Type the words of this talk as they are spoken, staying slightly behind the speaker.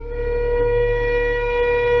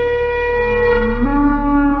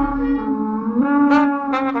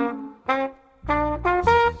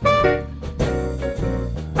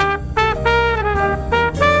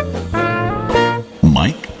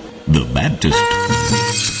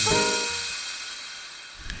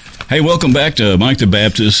Hey, welcome back to Mike the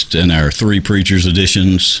Baptist and our Three Preachers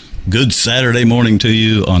editions. Good Saturday morning to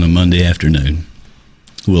you on a Monday afternoon.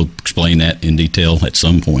 We'll explain that in detail at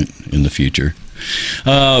some point in the future.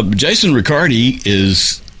 Jason Riccardi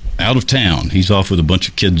is out of town. He's off with a bunch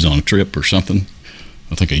of kids on a trip or something.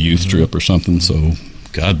 I think a youth trip or something, so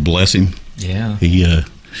God bless him. Yeah. He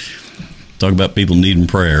talk about people needing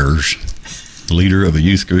prayers. The leader of a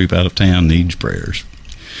youth group out of town needs prayers.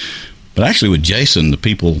 But actually with Jason, the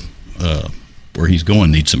people where he's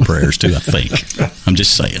going need some prayers too, I think. I'm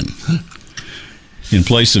just saying. In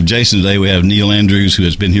place of Jason today, we have Neil Andrews, who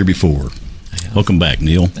has been here before. Yeah. Welcome back,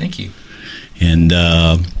 Neil. Thank you. And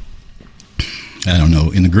I don't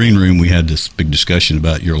know, in the green room we had this big discussion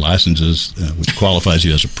about your licenses, which qualifies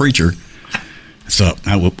you as a preacher. So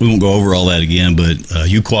we won't go over all that again, but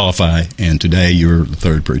you qualify, and today you're the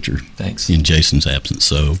third preacher. Thanks. In Jason's absence.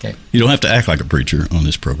 So okay. You don't have to act like a preacher on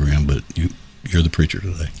this program, but you're the preacher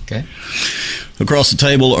today. Okay. Across the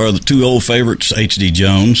table are the two old favorites, H.D.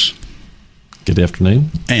 Jones. Good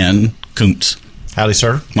afternoon. And Kuntz. Howdy,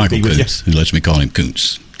 sir. Michael Kuntz, who lets me call him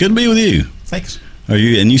Kuntz. Good to be with you. Thanks.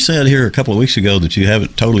 And you said here a couple of weeks ago that you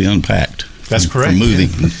haven't totally unpacked. That's correct. From moving.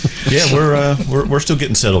 Yeah, we're still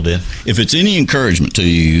getting settled in. If it's any encouragement to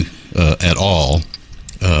you at all,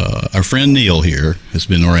 our friend Neil here has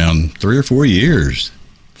been around 3 or 4 years.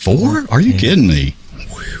 4? Are you kidding me?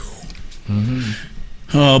 Mm-hmm.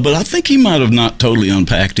 But I think he might have not totally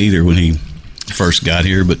unpacked either when he first got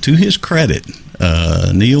here. But to his credit,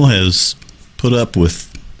 Neil has put up with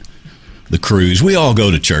the cruise. We all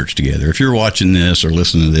go to church together. If you're watching this or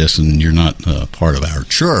listening to this and you're not part of our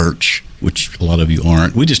church, which a lot of you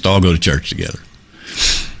aren't, we just all go to church together.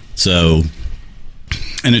 So,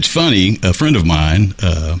 and it's funny, a friend of mine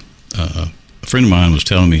was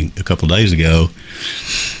telling me a couple of days ago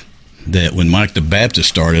that when Mike the Baptist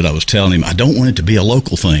started, I was telling him I don't want it to be a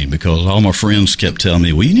local thing, because all my friends kept telling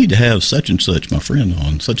me, well, you need to have such and such my friend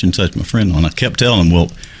on, such and such my friend on. I kept telling them,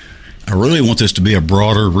 well, I really want this to be a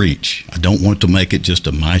broader reach. I don't want to make it just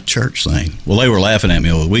a my church thing. Well, they were laughing at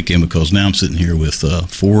me over the weekend because now I'm sitting here with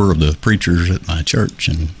 4 of the preachers at my church,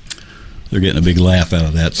 and they're getting a big laugh out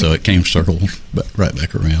of that, so it came circled right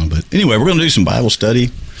back around. But anyway, we're going to do some Bible study,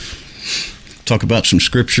 talk about some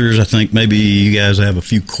scriptures. I think maybe you guys have a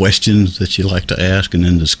few questions that you like to ask and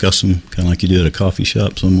then discuss them, kind of like you do at a coffee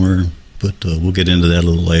shop somewhere. But we'll get into that a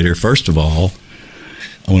little later. First of all,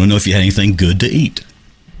 I want to know if you had anything good to eat.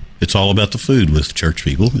 It's all about the food with church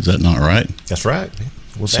people. Is that not right? That's right.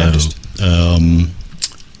 We're Baptist.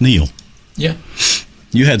 Neil. Yeah.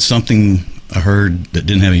 You had something I heard that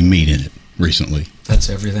didn't have any meat in it recently.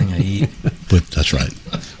 That's everything I eat. But that's right.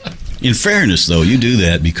 In fairness, though, you do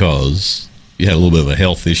that because you had a little bit of a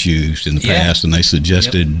health issues in the past, and they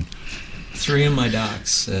suggested... Yep. 3 of my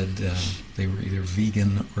docs said they were either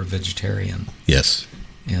vegan or vegetarian. Yes.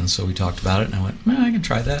 And so we talked about it, and I went, I can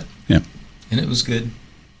try that. Yeah. And it was good.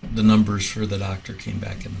 The numbers for the doctor came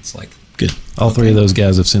back, and it's like... Good. All 3 of those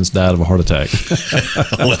guys have since died of a heart attack.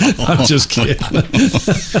 Well, I'm just kidding.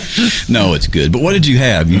 No, it's good. But what did you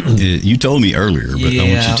have? You told me earlier, but I want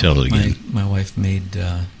you to tell it again. My wife made...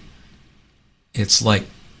 it's like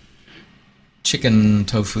chicken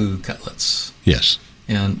tofu cutlets. Yes.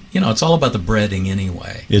 And, it's all about the breading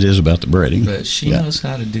anyway. It is about the breading. But she knows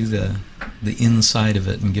how to do the inside of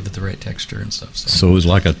it and give it the right texture and stuff. So it was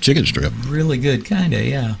like a chicken strip. Really good, kind of,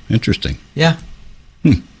 yeah. Interesting. Yeah.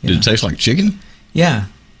 Did it taste like chicken? Yeah,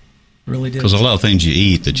 really did. Because a lot of things you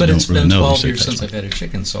eat that you don't really know. But it's been 12 years since I've had a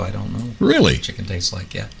chicken, so I don't know really what chicken tastes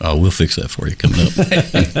like, yeah. Oh, we'll fix that for you coming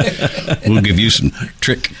up. We'll give you some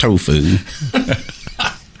trick tofu.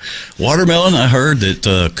 Watermelon, I heard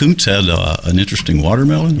that Kuntz had an interesting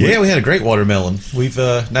watermelon. Yeah, we had a great watermelon. We've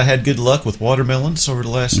not had good luck with watermelons over the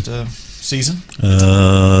last season.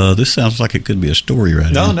 This sounds like it could be a story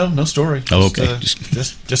right now. No story. Oh, okay.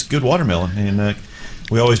 Just good watermelon. And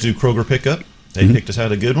we always do Kroger pickup. They picked us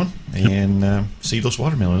out a good one, and seedless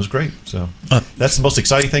watermelon is great. So that's the most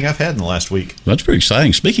exciting thing I've had in the last week. That's pretty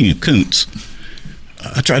exciting. Speaking of Kuntz,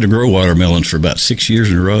 I tried to grow watermelons for about 6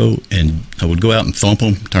 years in a row, and I would go out and thump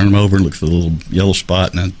them, turn them over, and look for the little yellow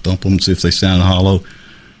spot, and I'd thump them and see if they sounded hollow.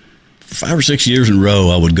 For 5 or 6 years in a row,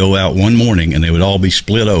 I would go out one morning, and they would all be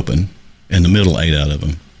split open, and the middle ate out of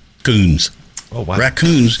them. Coons. Oh, wow.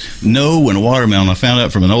 Raccoons know when a watermelon, I found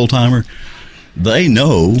out from an old-timer, they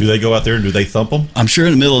know. Do they go out there and do they thump them? I'm sure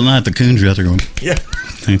in the middle of the night, the coons are out there going, yeah,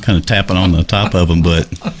 kind of tapping on the top of them,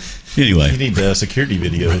 but... Anyway, you need a security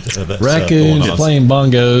video of that. Raccoons playing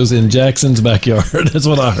bongos in Jackson's backyard. That's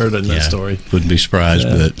what I heard in that story. Wouldn't be surprised.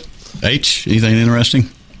 But H, anything interesting?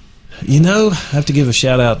 I have to give a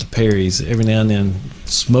shout out to Perry's every now and then.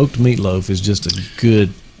 Smoked meatloaf is just a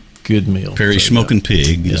good meal. Perry's Smoking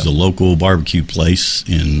Pig is a local barbecue place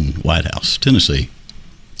in White House, Tennessee,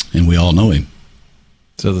 and we all know him.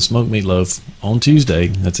 So the smoked meatloaf on Tuesday,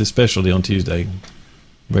 that's his specialty on Tuesday.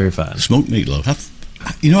 Very fine. Smoked meatloaf.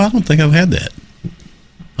 I don't think I've had that.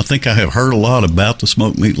 I think I have heard a lot about the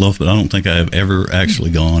smoked meatloaf, but I don't think I have ever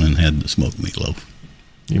actually gone and had the smoked meatloaf.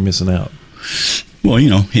 You're missing out. Well,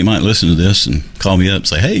 he might listen to this and call me up and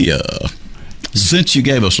say, hey, since you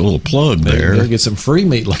gave us a little plug there. Maybe get some free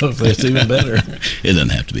meatloaf. That's even better. It doesn't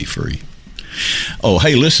have to be free. Oh,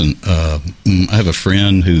 hey, listen, I have a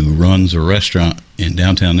friend who runs a restaurant in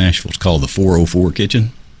downtown Nashville. It's called the 404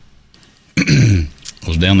 Kitchen. I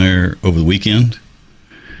was down there over the weekend,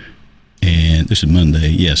 and this is Monday.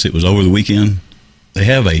 Yes, it was over the weekend. They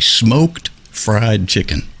have a smoked fried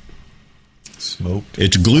chicken. Smoked.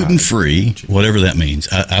 It's gluten-free, whatever that means.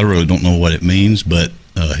 I really don't know what it means, but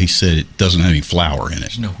he said it doesn't have any flour in it.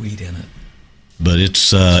 There's no wheat in it. But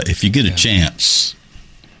it's if you get a chance,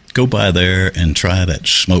 go by there and try that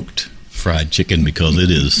smoked fried chicken because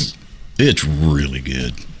it's really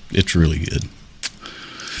good. It's really good.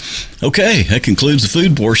 Okay, that concludes the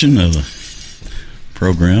food portion of the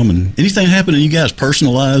program. And anything happened in you guys'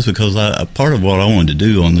 personal lives? Because part of what I wanted to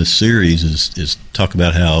do on this series is talk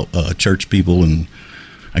about how church people and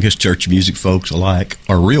I guess church music folks alike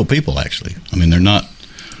are real people, actually. I mean,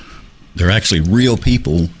 they're actually real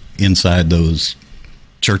people inside those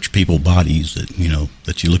church people bodies that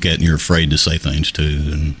you look at and you're afraid to say things to.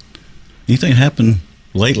 And anything happen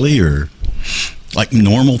lately or like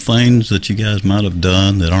normal things that you guys might have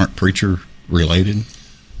done that aren't preacher related?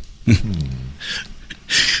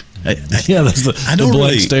 That's the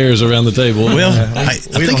blank stares around the table. Well, I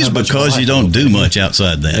think it's because you don't do much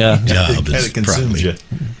outside that job. It consumes you.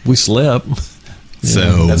 We slept.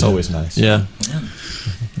 So that's always nice. Yeah.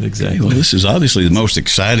 Exactly. Well, this is obviously the most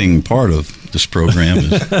exciting part of this program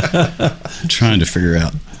is trying to figure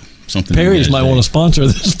out something. Perry's might want to sponsor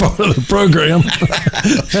this part of the program.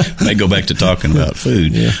 May go back to talking about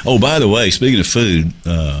food. Yeah. Oh, by the way, speaking of food,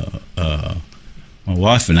 my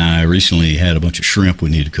wife and I recently had a bunch of shrimp we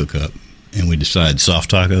need to cook up, and we decided soft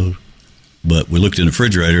tacos. But we looked in the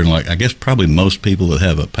refrigerator, and I guess probably most people that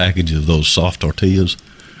have a package of those soft tortillas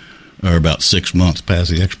are about 6 months past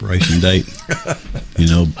the expiration date.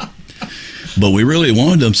 But we really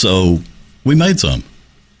wanted them, so we made some.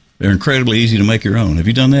 They're incredibly easy to make your own. Have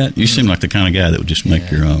you done that? You seem like the kind of guy that would just make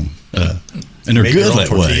your own. And they're good that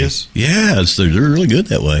tortillas? way. Yeah, they're really good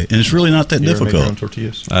that way. And it's really not that difficult. Ever make your own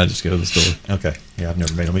tortillas? I just go to the store. Okay. Yeah, I've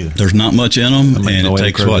never made them either. There's not much in them, and it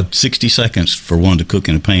takes, 60 seconds for one to cook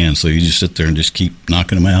in a pan. So you just sit there and just keep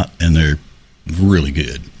knocking them out, and they're really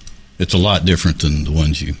good. It's a lot different than the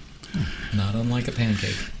ones you... Not unlike a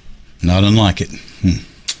pancake. Not unlike it.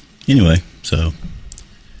 Anyway, so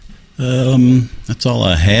that's all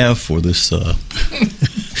I have for this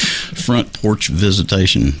front porch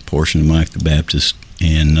visitation portion of Mike the Baptist.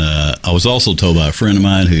 And I was also told by a friend of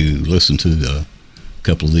mine who listened to a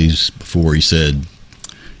couple of these before, he said,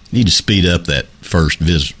 you need to speed up that first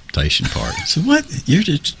visitation part. I said, what?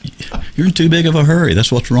 You're in too big of a hurry.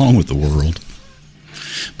 That's what's wrong with the world.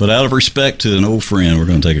 But out of respect to an old friend, we're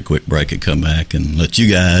going to take a quick break and come back and let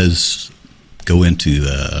you guys go into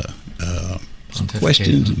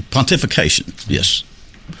questions. Pontification. Yes.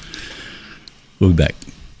 We'll be back.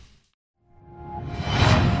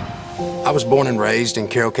 I was born and raised in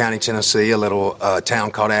Carroll County, Tennessee, a little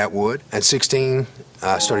town called Atwood. At 16,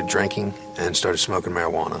 I started drinking and started smoking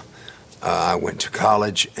marijuana. I went to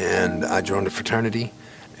college and I joined a fraternity.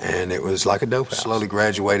 And it was like a dope house. Slowly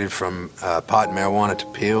graduated from pot and marijuana to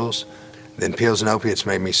pills. Then pills and opiates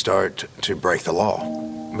made me start to break the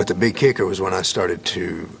law. But the big kicker was when I started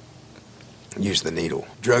to use the needle.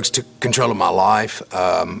 Drugs took control of my life.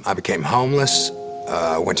 I became homeless.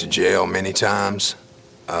 I went to jail many times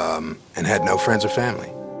and had no friends or family.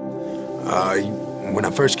 When I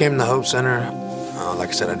first came to the Hope Center, like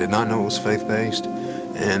I said, I did not know it was faith-based.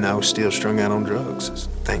 And I was still strung out on drugs.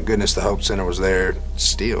 Thank goodness the Hope Center was there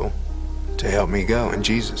still to help me go. And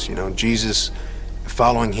Jesus, Jesus,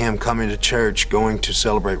 following him, coming to church, going to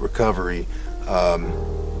celebrate recovery,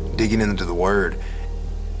 digging into the Word.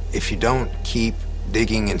 If you don't keep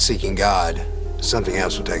digging and seeking God, something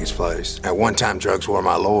else will take its place. At one time, drugs were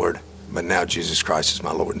my Lord, but now Jesus Christ is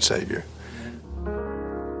my Lord and Savior.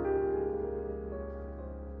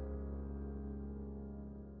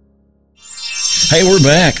 Hey, we're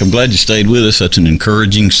back. I'm glad you stayed with us. That's an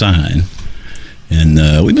encouraging sign.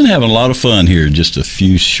 And we've been having a lot of fun here, just a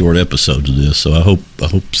few short episodes of this. So I hope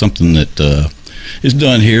something that is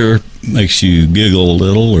done here makes you giggle a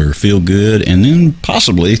little or feel good, and then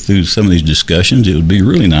possibly through some of these discussions, it would be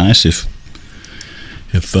really nice if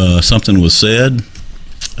something was said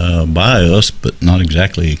by us, but not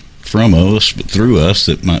exactly from us, but through us,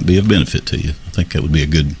 that might be of benefit to you. I think that would be a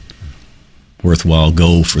good, worthwhile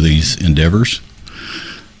goal for these endeavors.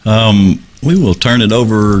 We will turn it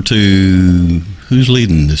over to who's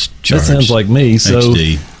leading this charge. That sounds like me. So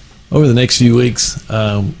XD. over the next few weeks,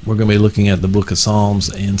 we're going to be looking at the book of Psalms,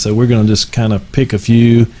 and so we're going to just kind of pick a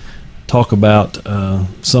few, talk about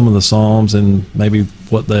some of the Psalms and maybe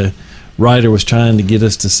what the writer was trying to get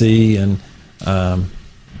us to see. And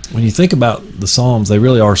when you think about the Psalms, they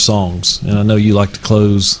really are songs, and I know you like to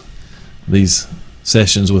close these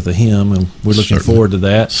sessions with a hymn, and we're looking forward to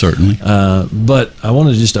that. Certainly. But I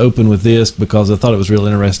wanted to just open with this because I thought it was real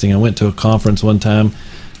interesting. I went to a conference one time.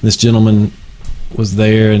 This gentleman was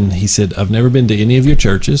there, and he said, I've never been to any of your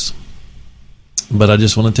churches, but I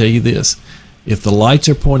just want to tell you this. If the lights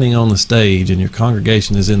are pointing on the stage and your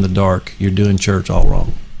congregation is in the dark, you're doing church all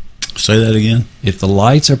wrong. Say that again. If the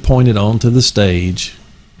lights are pointed onto the stage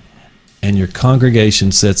and your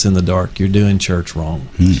congregation sits in the dark, you're doing church wrong.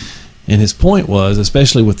 And his point was,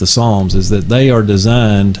 especially with the Psalms, is that they are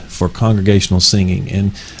designed for congregational singing.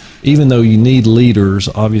 And even though you need leaders,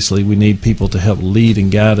 obviously we need people to help lead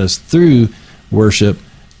and guide us through worship,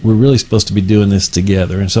 we're really supposed to be doing this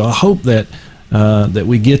together. And so I hope that that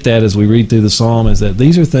we get that as we read through the Psalm, is that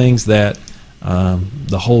these are things that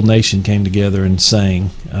the whole nation came together and sang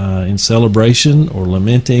in celebration or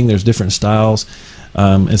lamenting. There's different styles.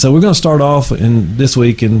 And so we're going to start off this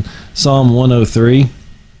week in Psalm 103.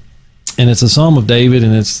 And it's a Psalm of David,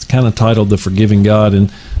 and it's kind of titled The Forgiving God.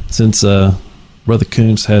 And since Brother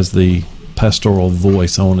Koontz has the pastoral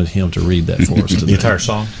voice, I wanted him to read that for us today. The entire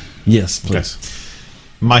song? Yes, please. Okay.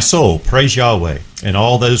 My soul, praise Yahweh, and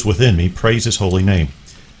all those within me, praise his holy name.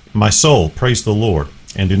 My soul, praise the Lord,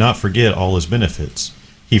 and do not forget all his benefits.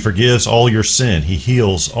 He forgives all your sin. He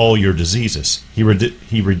heals all your diseases.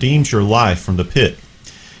 He redeems your life from the pit.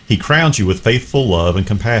 He crowns you with faithful love and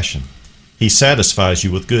compassion. He satisfies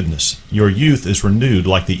you with goodness. Your youth is renewed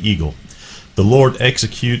like the eagle. The Lord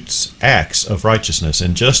executes acts of righteousness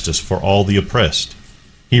and justice for all the oppressed.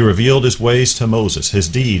 He revealed his ways to Moses, his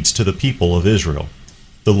deeds to the people of Israel.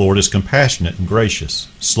 The Lord is compassionate and gracious,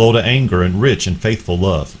 slow to anger and rich in faithful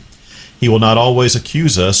love. He will not always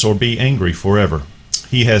accuse us or be angry forever.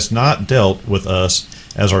 He has not dealt with us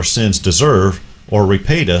as our sins deserve or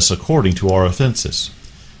repaid us according to our offenses.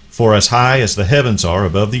 For as high as the heavens are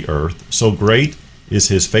above the earth, so great is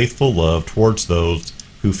his faithful love towards those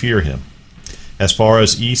who fear him. As far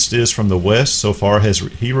as east is from the west, so far has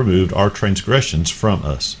he removed our transgressions from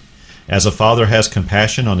us. As a father has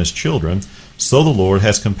compassion on his children, so the Lord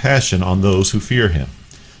has compassion on those who fear him.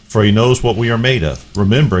 For he knows what we are made of,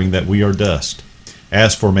 remembering that we are dust.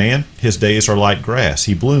 As for man, his days are like grass.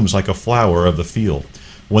 He blooms like a flower of the field.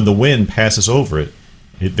 When the wind passes over it,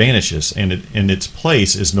 it vanishes, and its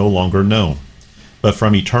place is no longer known. But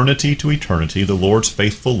from eternity to eternity, the Lord's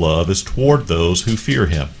faithful love is toward those who fear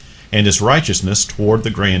him, and his righteousness toward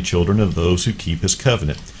the grandchildren of those who keep his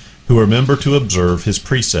covenant, who remember to observe his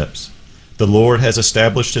precepts. The Lord has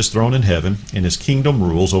established his throne in heaven, and his kingdom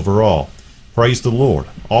rules over all. Praise the Lord,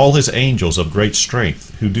 all his angels of great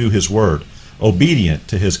strength, who do his word, obedient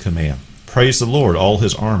to his command. Praise the Lord, all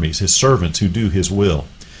his armies, his servants who do his will.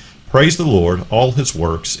 Praise the Lord, all his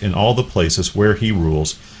works, in all the places where he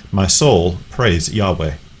rules. My soul, praise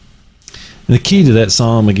Yahweh. And the key to that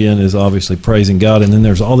psalm, again, is obviously praising God, and then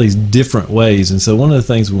there's all these different ways. And so one of the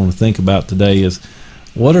things we want to think about today is,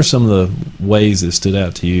 what are some of the ways that stood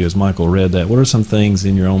out to you as Michael read that? What are some things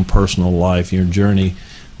in your own personal life, your journey,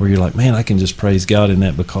 where you're like, man, I can just praise God in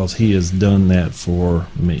that because he has done that for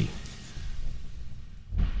me?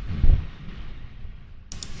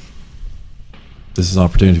 This is an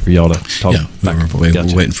opportunity for y'all to talk back and forth.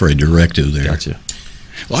 We're waiting for a directive there. Gotcha.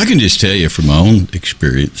 Well, I can just tell you from my own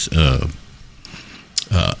experience, I'm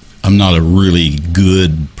not a really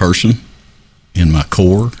good person in my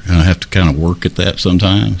core, and I have to kind of work at that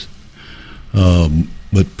sometimes.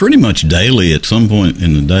 But pretty much daily at some point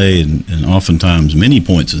in the day, and oftentimes many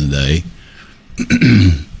points in the day,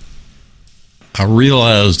 I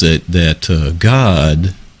realize that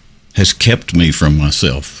God has kept me from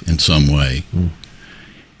myself in some way.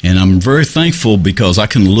 And I'm very thankful because I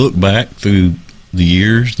can look back through the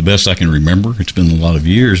years, the best I can remember. It's been a lot of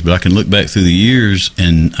years, but I can look back through the years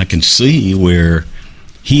and I can see where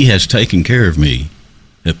he has taken care of me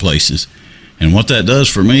at places. And what that does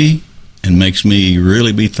for me and makes me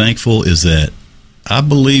really be thankful is that I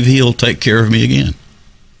believe he'll take care of me again.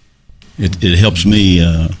 It helps me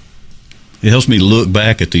It helps me look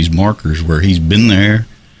back at these markers where he's been there,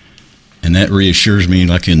 and that reassures me,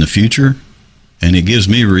 like in the future, and it gives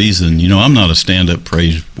me reason. You know, I'm not a stand-up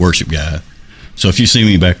praise worship guy. So if you see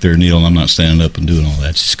me back there, Neil, I'm not standing up and doing all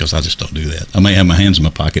that, just because I just don't do that. I may have my hands in my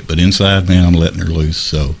pocket, but inside, man, I'm letting her loose.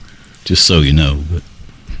 So just so you know. But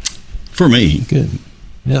for me. Good.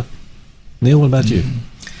 Yeah. Neil, what about you?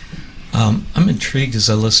 I'm intrigued as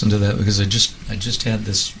I listen to that, because I just had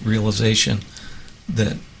this realization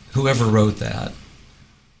that whoever wrote that,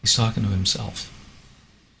 he's talking to himself.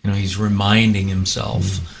 You know, he's reminding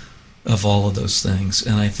himself of all of those things.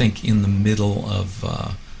 And I think in the middle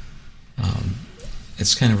of,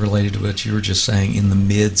 it's kind of related to what you were just saying, in the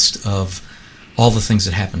midst of all the things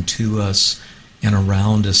that happen to us and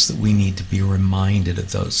around us, that we need to be reminded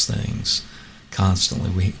of those things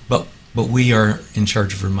constantly. But we are in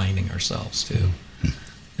charge of reminding ourselves too,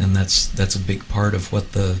 and that's a big part of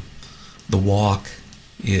what the walk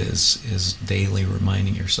is daily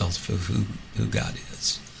reminding yourself of who God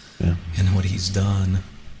is, and what He's done.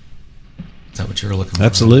 Is that what you're looking for?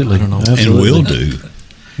 Absolutely. I don't know. Absolutely. And will do.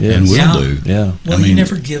 Yes. And will do. Yeah. Well, I mean, He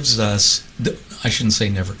never gives us. I shouldn't say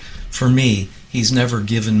never. For me, He's never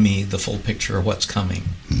given me the full picture of what's coming.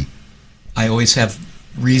 I always have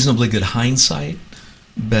reasonably good hindsight,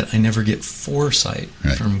 but I never get foresight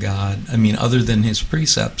from God. I mean, other than His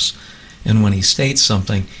precepts, and when He states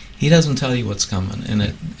something, He doesn't tell you what's coming. And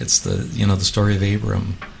it's the story of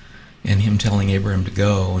Abram, and him telling Abram to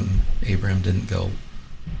go, and Abram didn't go.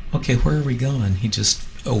 Okay, where are we going? He just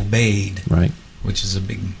obeyed. Right. Which is a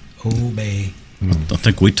big obey. I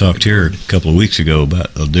think we talked here a couple of weeks ago about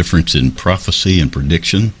a difference in prophecy and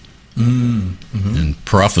prediction. Mm-hmm. And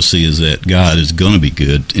prophecy is that God is going to be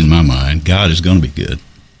good. In my mind, God is going to be good.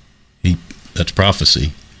 That's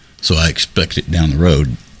prophecy. So I expect it down the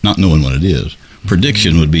road, not knowing what it is.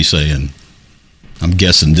 Prediction would be saying, I'm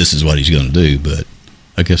guessing this is what He's going to do. But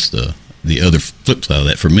I guess the other flip side of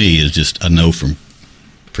that for me is just I know from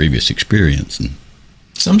previous experience. And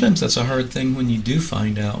sometimes that's a hard thing when you do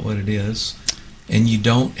find out what it is, and we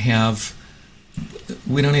don't have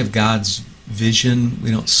God's vision.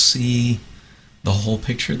 We don't see the whole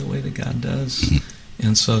picture the way that God does.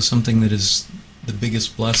 And so something that is the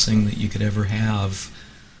biggest blessing that you could ever have,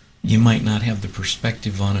 you might not have the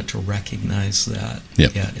perspective on it to recognize that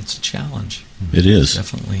yet. It's a challenge. It is.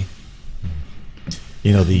 Definitely.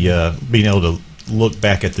 You know, the being able to look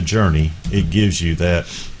back at the journey, it gives you that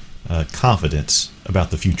confidence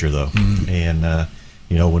about the future, though. And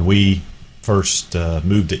when we first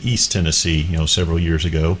moved to East Tennessee, several years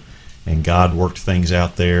ago, and God worked things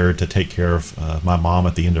out there to take care of my mom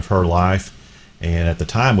at the end of her life. And at the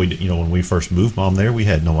time, when we first moved Mom there, we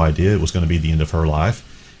had no idea it was going to be the end of her life.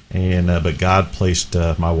 And but God placed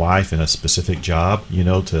my wife in a specific job,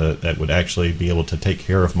 that would actually be able to take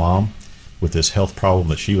care of Mom with this health problem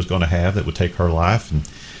that she was going to have that would take her life.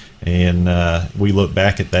 And we look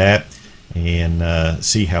back at that and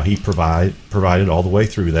see how He provided all the way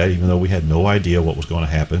through that, even though we had no idea what was going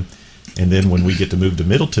to happen. And then when we get to move to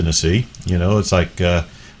Middle Tennessee, it's like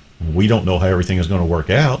we don't know how everything is going to work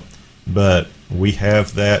out, but we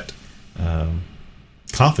have that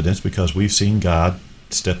confidence because we've seen God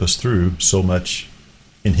step us through so much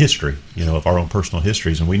in history, of our own personal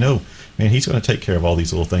histories. And we know, man, He's going to take care of all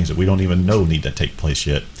these little things that we don't even know need to take place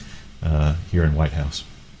yet here in White House.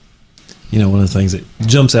 One of the things that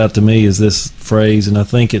jumps out to me is this phrase, and I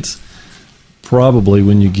think it's probably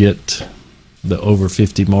when you get the over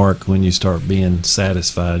 50 mark when you start being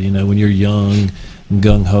satisfied. When you're young and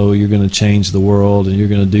gung-ho, you're going to change the world and you're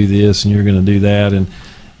going to do this and you're going to do that. And,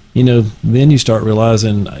 then you start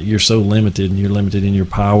realizing you're so limited, and you're limited in your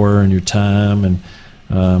power and your time, and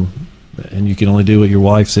you can only do what your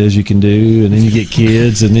wife says you can do. And then you get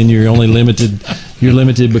kids, and then you're only limited. You're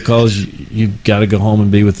limited because you got to go home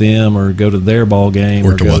and be with them, or go to their ball game,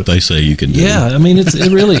 or to what they say you can do. Yeah,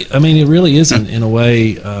 it really isn't, in a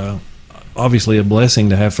way, obviously a blessing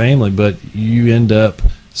to have family, but you end up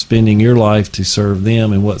spending your life to serve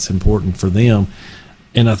them and what's important for them.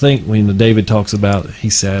 And I think when David talks about He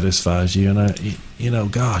satisfies you,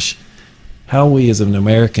 and gosh, how we as an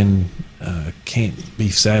American can't be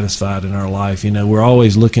satisfied in our life. We're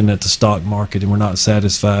always looking at the stock market and we're not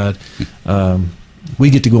satisfied. We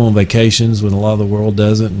get to go on vacations when a lot of the world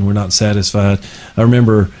doesn't, and we're not satisfied. I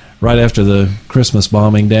remember right after the Christmas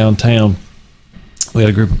bombing downtown, we had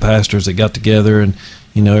a group of pastors that got together, and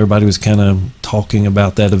everybody was kind of talking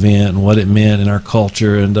about that event and what it meant in our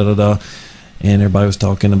culture and da-da-da. And everybody was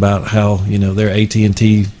talking about how, their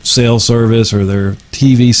AT&T cell service or their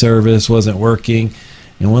TV service wasn't working.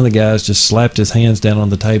 And one of the guys just slapped his hands down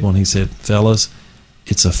on the table and he said, "Fellas,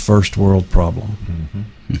 it's a first world problem."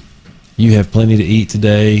 Mm-hmm. you have plenty to eat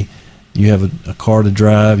today, you have a car to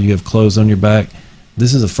drive, you have clothes on your back.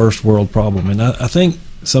 This is a first world problem. And I think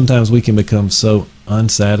sometimes we can become so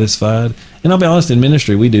unsatisfied. And I'll be honest, in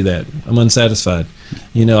ministry, we do that. I'm unsatisfied.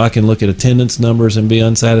 I can look at attendance numbers and be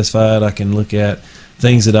unsatisfied. I can look at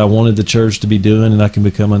things that I wanted the church to be doing, and I can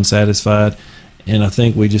become unsatisfied. And I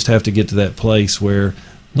think we just have to get to that place where,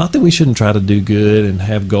 not that we shouldn't try to do good and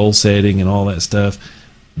have goal setting and all that stuff,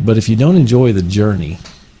 but if you don't enjoy the journey,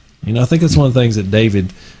 I think that's one of the things that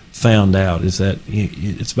David found out, is that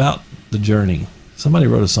it's about the journey. Somebody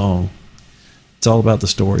wrote a song. It's all about the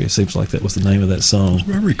story. It seems like that was the name of that song.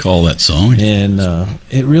 I recall that song. And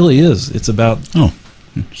it really is. It's about... Oh,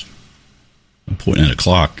 I'm pointing at a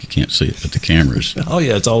clock. You can't see it, but the cameras. Oh,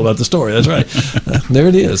 yeah, it's all about the story. That's right. There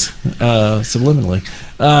it is, subliminally.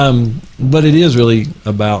 But it is really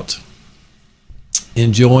about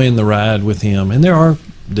enjoying the ride with him. And there are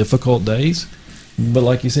difficult days. But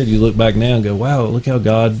like you said, you look back now and go, wow, look how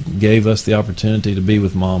God gave us the opportunity to be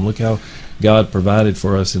with Mom. Look how God provided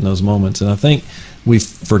for us in those moments. And I think we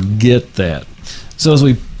forget that. So as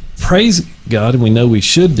we praise God, and we know we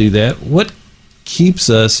should do that, what keeps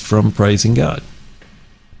us from praising God?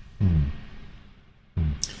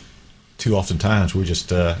 Too often times we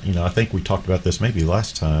just, I think we talked about this maybe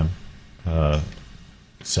last time,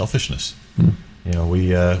 selfishness.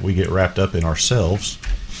 We get wrapped up in ourselves,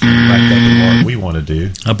 wrapped up in what we want to do.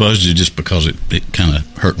 I buzzed you just because it kind of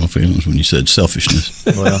hurt my feelings when you said selfishness.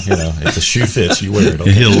 Well, if the shoe fits, you wear it. It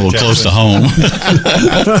hit a little close to home.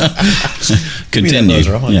 Continue.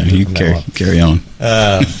 Yeah, you carry on.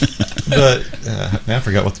 But now I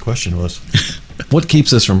forgot what the question was. What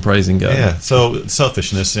keeps us from praising God? Yeah, so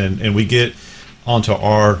selfishness, and we get onto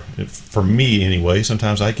for me anyway,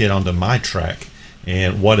 sometimes I get onto my track,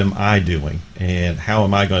 and what am I doing, and how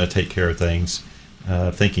am I going to take care of things,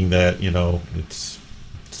 thinking that, it's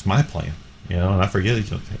my plan, and I forget,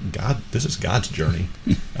 God, this is God's journey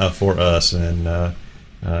for us, and I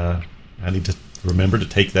need to remember to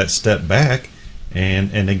take that step back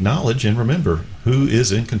and acknowledge and remember who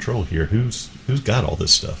is in control here, who's got all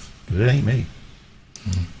this stuff. It ain't me.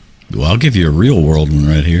 Well, I'll give you a real world one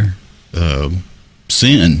right here.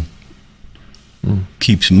 Sin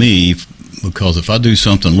keeps me, because if I do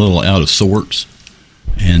something a little out of sorts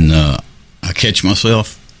and I catch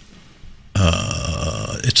myself,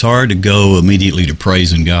 it's hard to go immediately to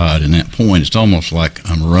praising God. And at that point, it's almost like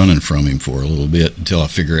I'm running from Him for a little bit until I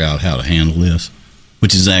figure out how to handle this,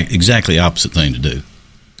 which is exactly the opposite thing to do.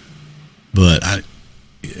 But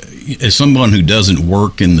as someone who doesn't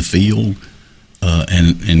work in the field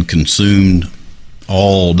and consumed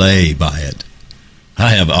all day by it, I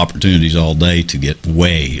have opportunities all day to get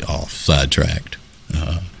way off, sidetracked,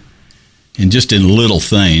 and just in little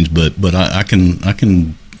things. But I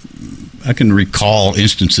can recall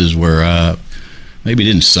instances where I maybe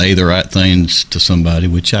didn't say the right things to somebody,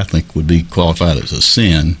 which I think would be qualified as a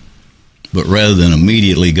sin. But rather than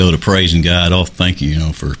immediately go to praising God, oh, thank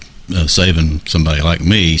you, for saving somebody like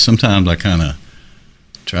me, sometimes I kind of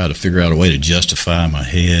try to figure out a way to justify my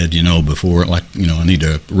head, before, I need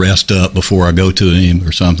to rest up before I go to Him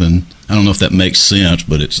or something. I don't know if that makes sense,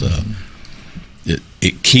 but it's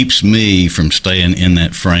it keeps me from staying in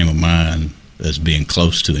that frame of mind as being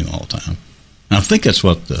close to Him all the time. And I think that's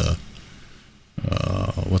what the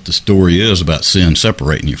story is about sin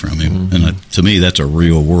separating you from Him. Mm-hmm. And to me, that's a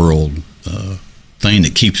real world thing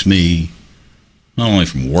that keeps me not only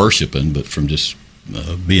from worshiping, but from just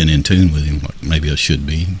being in tune with Him like maybe I should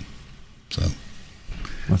be. So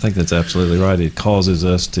I think that's absolutely right. It causes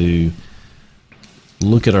us to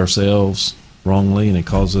look at ourselves wrongly, and it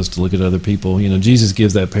causes us to look at other people. Jesus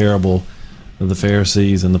gives that parable of the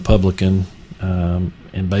Pharisees and the publican,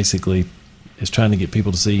 and basically is trying to get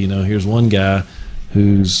people to see, here's one guy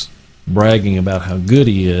who's bragging about how good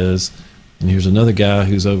he is, and here's another guy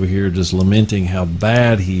who's over here just lamenting how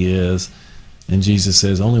bad he is. And Jesus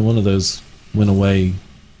says only one of those went away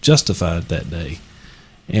justified that day.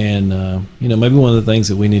 And maybe one of the things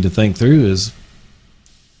that we need to think through is,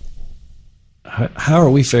 how are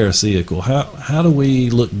we pharisaical? How do we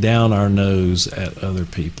look down our nose at other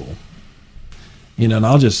people? And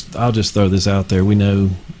I'll just throw this out there. We know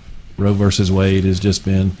Roe versus Wade has just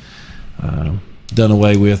been done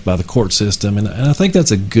away with by the court system, and I think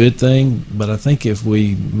that's a good thing. But I think if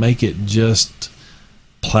we make it just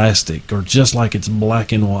plastic, or just like it's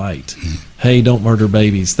black and white, hey, don't murder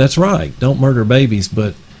babies. That's right, don't murder babies.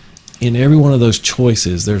 But in every one of those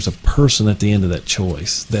choices, there's a person at the end of that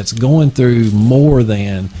choice that's going through more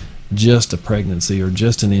than just a pregnancy, or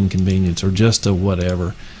just an inconvenience, or just a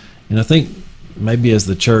whatever. And I think maybe as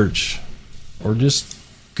the church, or just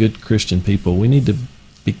good Christian people, we need to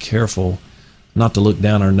be careful not to look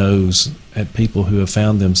down our nose at people who have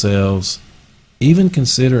found themselves even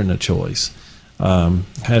considering a choice.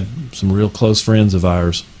 Had some real close friends of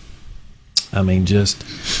ours, just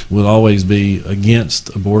would always be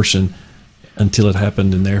against abortion until it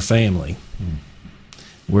happened in their family,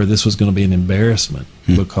 where this was going to be an embarrassment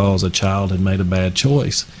because a child had made a bad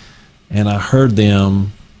choice. And I heard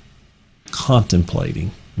them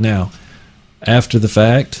contemplating. Now, after the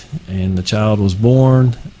fact, and the child was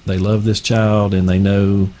born, they love this child, and they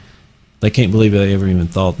know they can't believe they ever even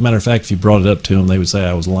thought. Matter of fact, if you brought it up to them, they would say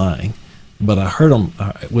I was lying. But I heard them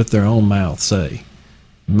with their own mouth say,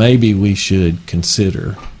 maybe we should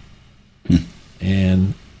consider.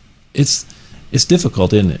 And it's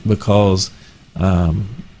difficult, isn't it? Because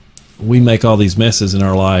we make all these messes in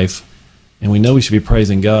our life, and we know we should be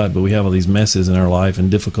praising God, but we have all these messes in our life and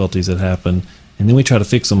difficulties that happen, and then we try to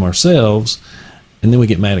fix them ourselves, and then we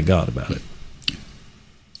get mad at God about it.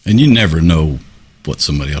 And you never know what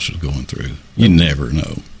somebody else is going through. You never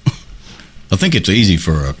know. I think it's easy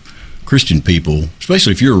for Christian people,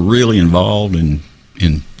 especially if you're really involved in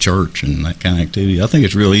church and that kind of activity. I think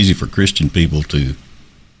it's real easy for Christian people to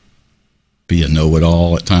be a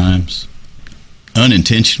know-it-all at times,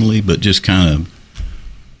 unintentionally, but just kind of,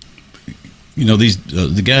 these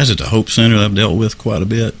the guys at the Hope Center that I've dealt with quite a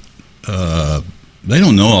bit, they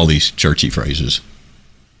don't know all these churchy phrases.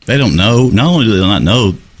 They don't know. Not only do they not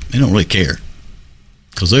know, they don't really care.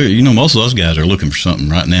 Because most of those guys are looking for something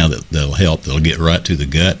right now that'll help. That'll get right to the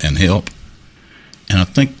gut and help. And I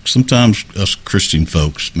think sometimes us Christian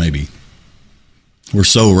folks, maybe we're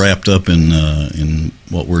so wrapped up in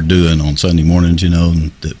what we're doing on Sunday mornings,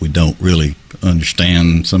 and that we don't really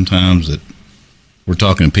understand sometimes that we're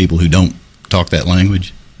talking to people who don't talk that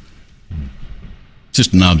language. It's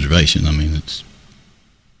just an observation. It's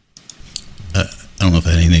I don't know if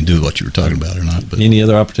it had anything to do with what you were talking about or not. But any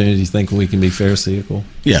other opportunities you think we can be pharisaical?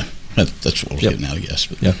 Yeah, that's what I was getting at, I guess.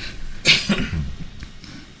 But yeah.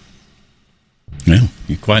 Well,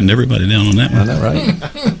 you quietened everybody down on that one. I know, right?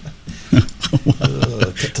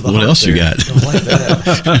 What else you got?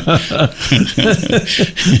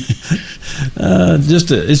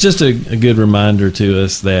 It's just a good reminder to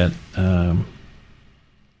us that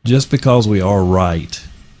just because we are right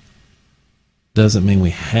doesn't mean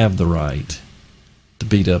we have the right to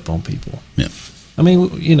beat up on people. Yeah. We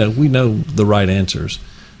know the right answers,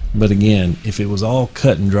 but again, if it was all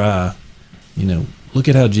cut and dry, look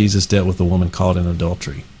at how Jesus dealt with the woman caught in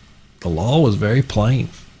adultery. The law was very plain.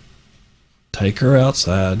 Take her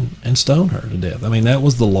outside and stone her to death. That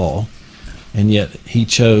was the law, and yet he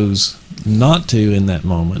chose not to in that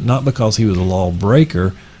moment, not because he was a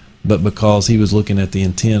lawbreaker, but because he was looking at the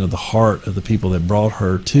intent of the heart of the people that brought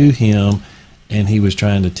her to him, and he was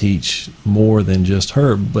trying to teach more than just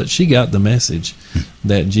her. But she got the message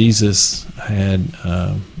that Jesus had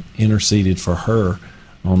interceded for her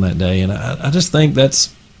on that day. And I just think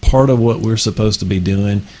that's part of what we're supposed to be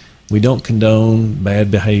doing. We don't condone bad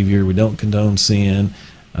behavior. We don't condone sin.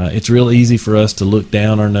 It's real easy for us to look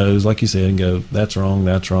down our nose, like you said, and go, that's wrong,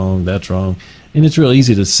 that's wrong, that's wrong. And it's real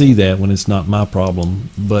easy to see that when it's not my problem.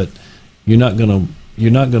 But you're not gonna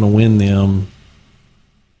win them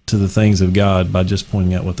to the things of God by just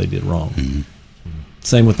pointing out what they did wrong. Mm-hmm.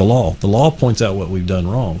 Same with the law. The law points out what we've done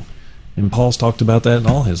wrong. And Paul's talked about that in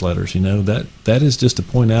all his letters. That is just to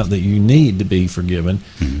point out that you need to be forgiven,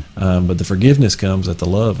 but the forgiveness comes at the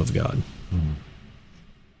love of God.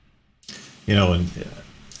 And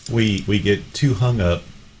we get too hung up,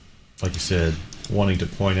 like you said, wanting to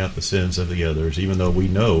point out the sins of the others, even though we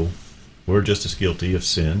know we're just as guilty of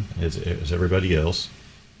sin as everybody else,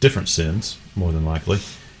 different sins, more than likely,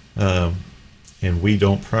 and we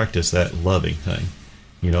don't practice that loving thing.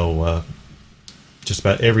 Just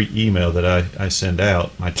about every email that I send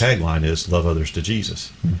out, my tagline is love others to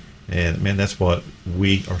Jesus. And man, that's what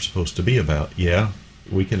we are supposed to be about. Yeah,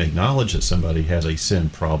 we can acknowledge that somebody has a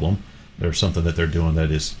sin problem. There's something that they're doing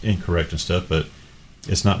that is incorrect and stuff, but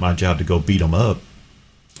it's not my job to go beat them up.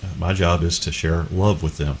 My job is to share love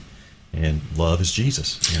with them. And love is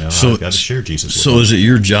Jesus. I've got to share Jesus with them. So is it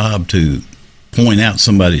your job to point out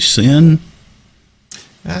somebody's sin?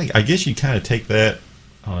 I guess you kind of take that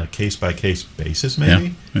on a case-by-case basis,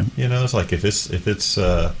 maybe. Yeah. It's like if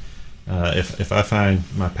I find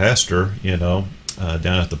my pastor, down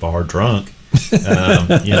at the bar drunk, we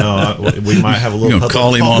might have a little public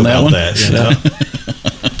call him talk on that about one.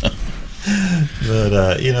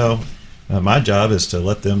 That, but my job is to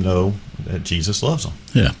let them know that Jesus loves them.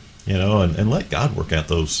 Yeah. And let God work out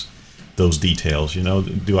those details.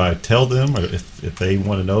 Do I tell them, or if they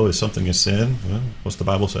want to know is something a sin? Well, what's the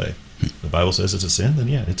Bible say? The Bible says it's a sin, then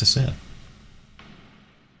yeah, it's a sin.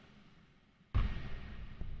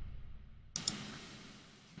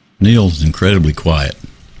 Neil's incredibly quiet.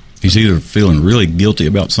 He's either feeling really guilty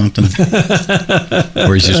about something,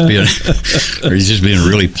 or he's just being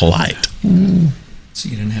really polite. So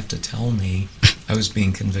you didn't have to tell me I was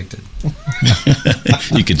being convicted.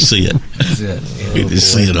 You could see it. That's it. You could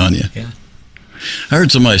see it on you. Yeah. I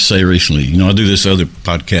heard somebody say recently, I do this other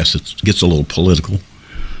podcast that gets a little political.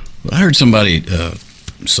 But I heard somebody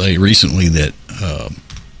say recently that,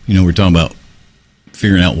 we're talking about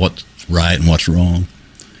figuring out what's right and what's wrong.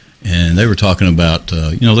 And they were talking about,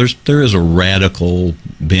 there is a radical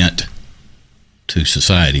bent to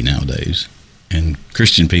society nowadays. And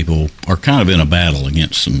Christian people are kind of in a battle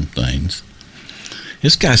against some things.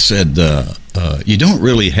 This guy said, you don't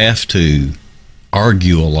really have to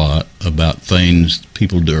argue a lot about things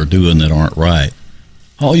people are doing that aren't right.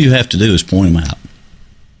 All you have to do is point them out.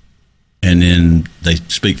 And then they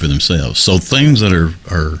speak for themselves. So things that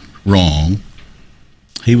are wrong,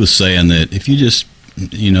 he was saying that if you just,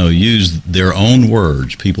 use their own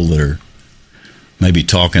words, people that are maybe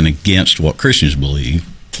talking against what Christians believe,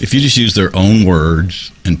 if you just use their own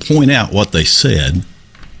words and point out what they said,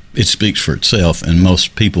 it speaks for itself. And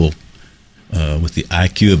most people with the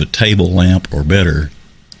IQ of a table lamp or better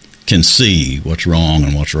can see what's wrong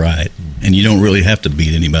and what's right. And you don't really have to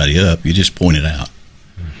beat anybody up. You just point it out.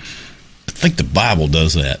 I think the Bible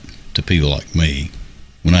does that to people like me.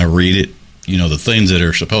 When I read it, the things that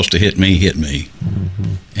are supposed to hit me.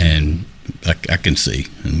 Mm-hmm. And I can see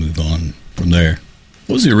and move on from there.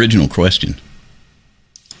 What was the original question?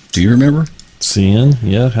 Do you remember? Sin,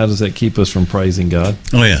 yeah. How does that keep us from praising God?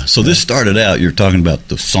 Oh, yeah. So this started out, you're talking about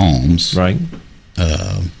the Psalms. Right.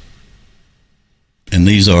 And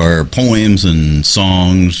these are poems and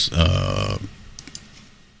songs,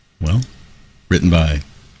 written by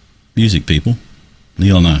music people.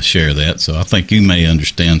 Neil and I share that, so I think you may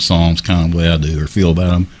understand Psalms kind of the way I do or feel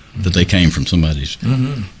about them, that they came from somebody's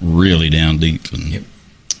really down deep. And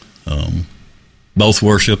both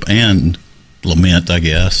worship and lament, I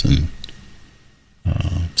guess. And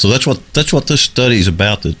so that's what this study is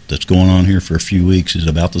about, that's going on here for a few weeks, is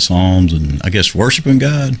about the Psalms and I guess worshiping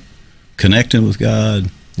God, connecting with God,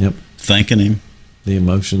 thanking Him. The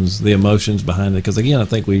emotions behind it. Because again, I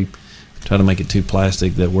think we try to make it too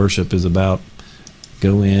plastic, that worship is about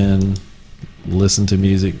go in, listen to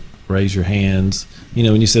music, raise your hands.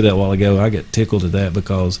 When you said that a while ago, I get tickled at that,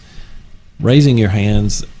 because raising your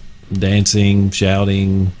hands, dancing,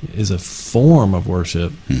 shouting is a form of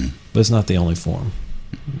worship, but it's not the only form.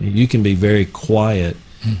 You can be very quiet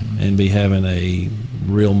and be having a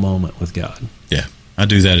real moment with God. Yeah, I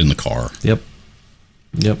do that in the car. Yep.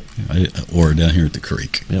 Or down here at the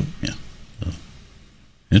creek. Yep. Yeah.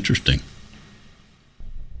 Interesting.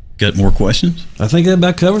 Got more questions? I think that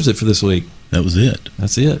about covers it for this week. That was it.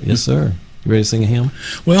 That's it. Yes, sir. You ready to sing a hymn?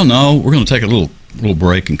 Well, no. We're going to take a little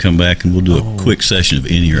break and come back, and we'll do a quick session of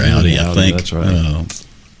In or Outie, I think. That's right.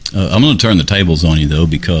 I'm going to turn the tables on you, though,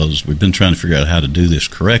 because we've been trying to figure out how to do this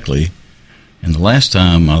correctly. And the last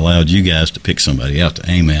time I allowed you guys to pick somebody out to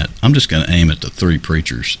aim at, I'm just going to aim at the three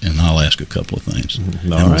preachers, and I'll ask a couple of things. And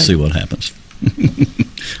we'll see what happens.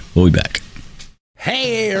 We'll be back.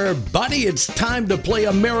 Hey everybody, it's time to play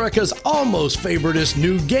America's almost favoriteest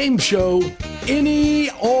new game show, Innie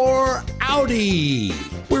or Outie,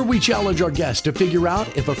 where we challenge our guests to figure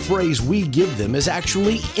out if a phrase we give them is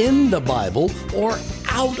actually in the Bible or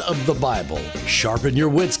out of the Bible. Sharpen your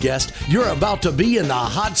wits, guest. You're about to be in the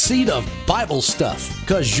hot seat of Bible stuff,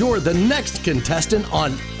 because you're the next contestant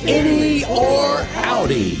on Innie or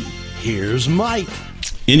Outie. Here's Mike.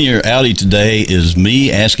 Innie or Outie today is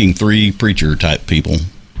me asking three preacher-type people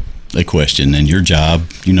a question, and your job,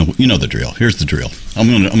 you know the drill. Here's the drill. I'm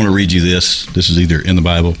gonna read you this. This is either in the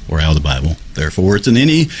Bible or out of the Bible. Therefore, it's an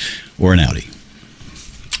Innie or an Outie.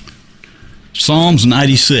 Psalms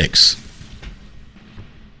 96.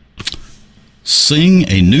 Sing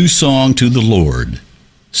a new song to the Lord.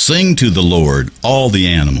 Sing to the Lord, all the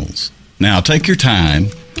animals. Now, take your time.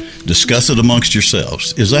 Discuss it amongst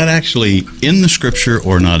yourselves. Is that actually in the Scripture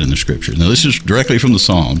or not in the Scripture? Now, this is directly from the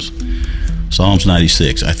Psalms. Psalms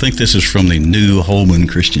 96. I think this is from the New Holman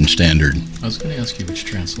Christian Standard. I was going to ask you which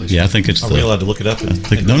translation. Yeah, I think it's Are we allowed to look it up? No,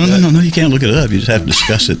 you can't look it up. You just have to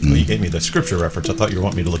discuss it. You gave me the Scripture reference. I thought you were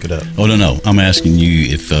wanting me to look it up. Oh, no. I'm asking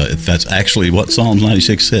you if that's actually what Psalms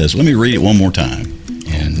 96 says. Let me read it one more time.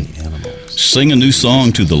 And sing a new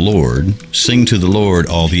song to the Lord. Sing to the Lord,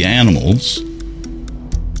 all the animals.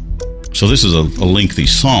 So this is a lengthy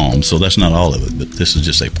psalm, so that's not all of it, but this is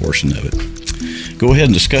just a portion of it. Go ahead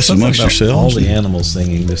and discuss it amongst yourselves. All the animals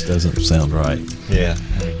singing, this doesn't sound right. Yeah,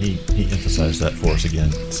 he emphasized that for us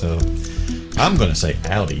again. So I'm going to say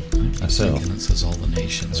Audi myself. Thinking it says all the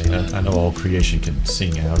nations. I mean, I know all creation can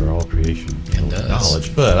sing out, or all creation knows does.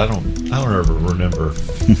 knowledge, but I don't ever remember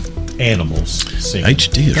animals singing.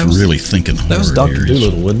 HD is That was- really thinking hard. That was Dr. here.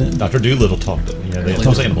 Doolittle, wasn't it? Dr. Doolittle talked. They Really?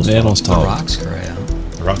 those animals. The animals The talk. rocks cry out.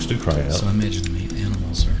 The rocks do cry out. So I imagine the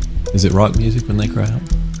animals are. Is it rock music when they cry out?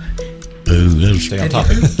 Ooh, that was, Stay on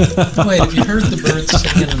topic. Wait, have you heard the birds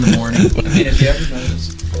singing in the morning? I mean, have you ever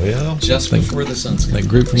noticed? Well, Just before the sun's That going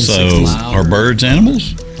group from the so 60s. louder. are birds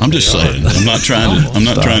animals? I'm just saying. I'm not trying to. I'm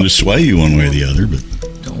not Stop. trying to sway you one way or the other. But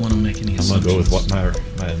Don't want to make any I'm assumptions. going to go with what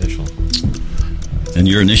my initial. and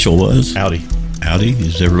your initial was Audi. Audi.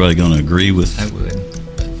 Is everybody going to agree with? I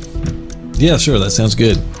would. Yeah, sure. That sounds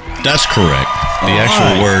good. That's correct. The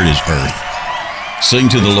actual word is earth. Sing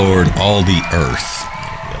to the Lord, all the earth.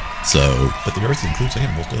 So, But the earth includes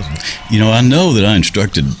animals, doesn't it? you know, I know that I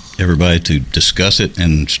instructed everybody to discuss it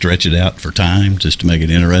and stretch it out for time just to make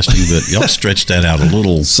it interesting, but y'all stretched that out a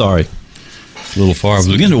little Sorry. far. I was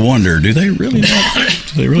beginning to wonder, do they really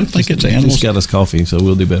think it's animals? Just got us coffee, so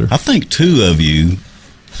we'll do better. I think two of you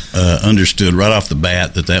understood right off the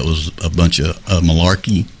bat that was a bunch of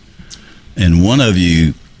malarkey, and one of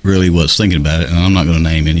you really was thinking about it, and I'm not going to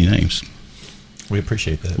name any names. We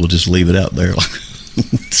appreciate that. We'll just leave it out there.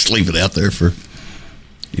 Just leave it out there for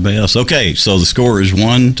anybody else. Okay, so the score is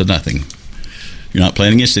 1-0. You're not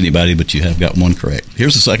playing against anybody, but you have got one correct.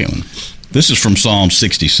 Here's the second one. This is from Psalm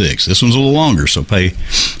 66. This one's a little longer, so pay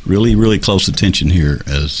really, really close attention here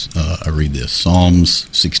as I read this. Psalms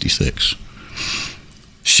 66.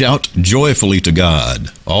 Shout joyfully to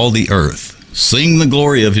God, all the earth. Sing the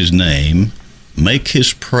glory of his name. Make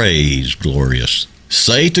his praise glorious.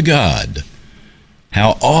 Say to God,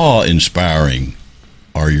 how awe-inspiring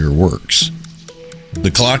are your works.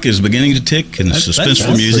 The clock is beginning to tick and suspenseful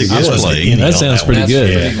sounds music pretty is good. playing. That sounds pretty That's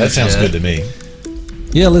good. pretty Yeah, that sounds good to me.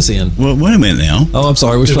 Yeah, listen. Well, wait a minute now. Oh, I'm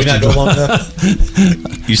sorry. We're Did we supposed not to go long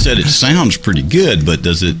enough? You said it sounds pretty good, but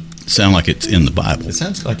does it sound like it's in the Bible? It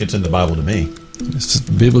sounds like it's in the Bible to me. It's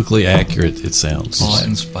biblically accurate, it sounds.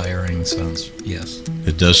 Awe-inspiring sounds, yes.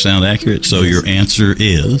 It does sound accurate. So your answer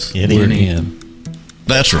is We're in.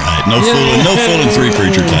 that's right. No fooling three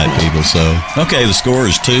preacher type people. So okay, the score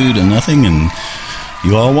is 2-0, and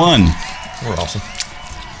you all won. We're awesome.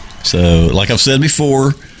 So, like I've said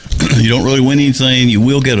before, you don't really win anything. You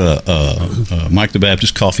will get a Mike the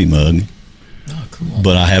Baptist coffee mug, Oh, cool.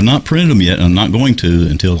 but I have not printed them yet, and I'm not going to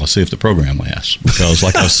until I see if the program lasts. Because,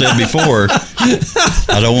 like I've said before,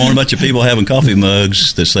 I don't want a bunch of people having coffee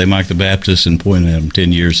mugs that say Mike the Baptist and pointing at them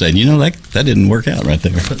 10 years saying, you know, that didn't work out right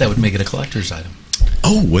there. But that would make it a collector's item.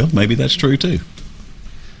 Oh, well, maybe that's true, too.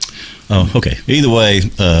 Oh, okay. Either way,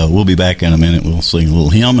 we'll be back in a minute. We'll sing a little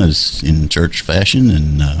hymn as in church fashion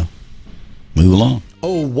and move along.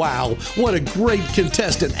 Oh, wow. What a great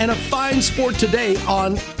contestant and a fine sport today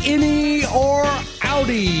on Innie or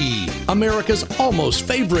Outie, America's almost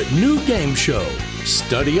favorite new game show.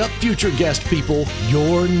 Study up, future guest people.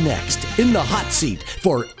 You're next in the hot seat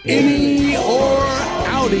for Innie or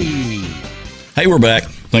Outie. Hey, we're back.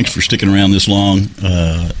 Thanks for sticking around this long.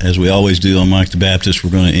 As we always do on Mike the Baptist, we're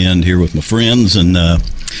going to end here with my friends, and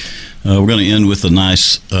we're going to end with a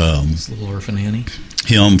nice It's Little Orphan Annie.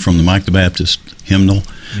 hymn from the Mike the Baptist hymnal.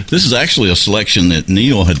 This is actually a selection that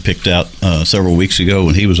Neil had picked out several weeks ago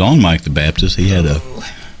when he was on Mike the Baptist. He had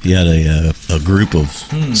a group of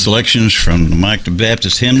selections from the Mike the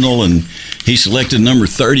Baptist hymnal, and he selected number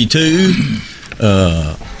 32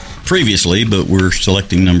 previously, but we're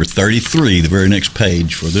selecting number 33, the very next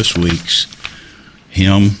page for this week's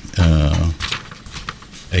hymn,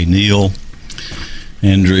 a Neil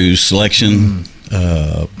Andrews selection.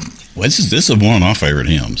 This is one of my favorite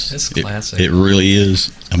hymns. It's classic. It really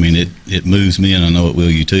is. I mean, it moves me, and I know it will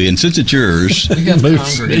you too. And since it's yours, We have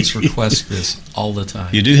Moves congregants request this all the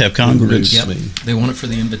time. you do have congregants. Yep. They want it for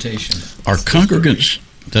the invitation. Are congregants?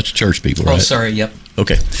 That's church people, right? Oh, sorry. Yep.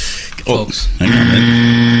 Okay. Folks. hang on a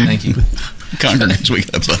minute. Thank you. Congregants, we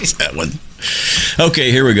got to bust that one.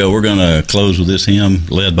 Okay, here we go. We're going to close with this hymn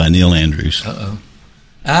led by Neil Andrews. Uh-oh.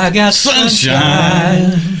 I got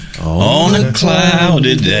Sunshine on a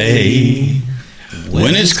cloudy day.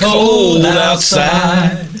 When it's cold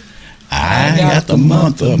outside, I got the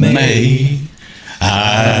month of May.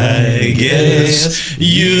 I guess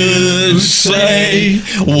you'd say,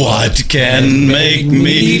 what can make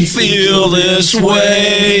me feel this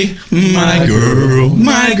way? My girl,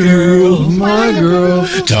 my girl, my girl,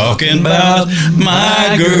 talking about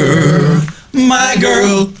my girl, my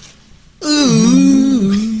girl.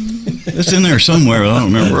 Ooh. It's in there somewhere. I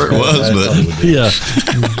don't remember where it was, but Yeah.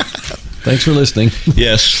 Thanks for listening.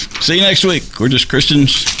 yes. See you next week. We're just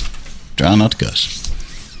Christians trying not to cuss.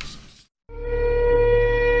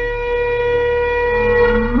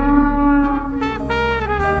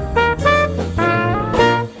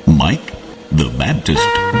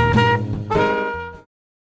 Baptist.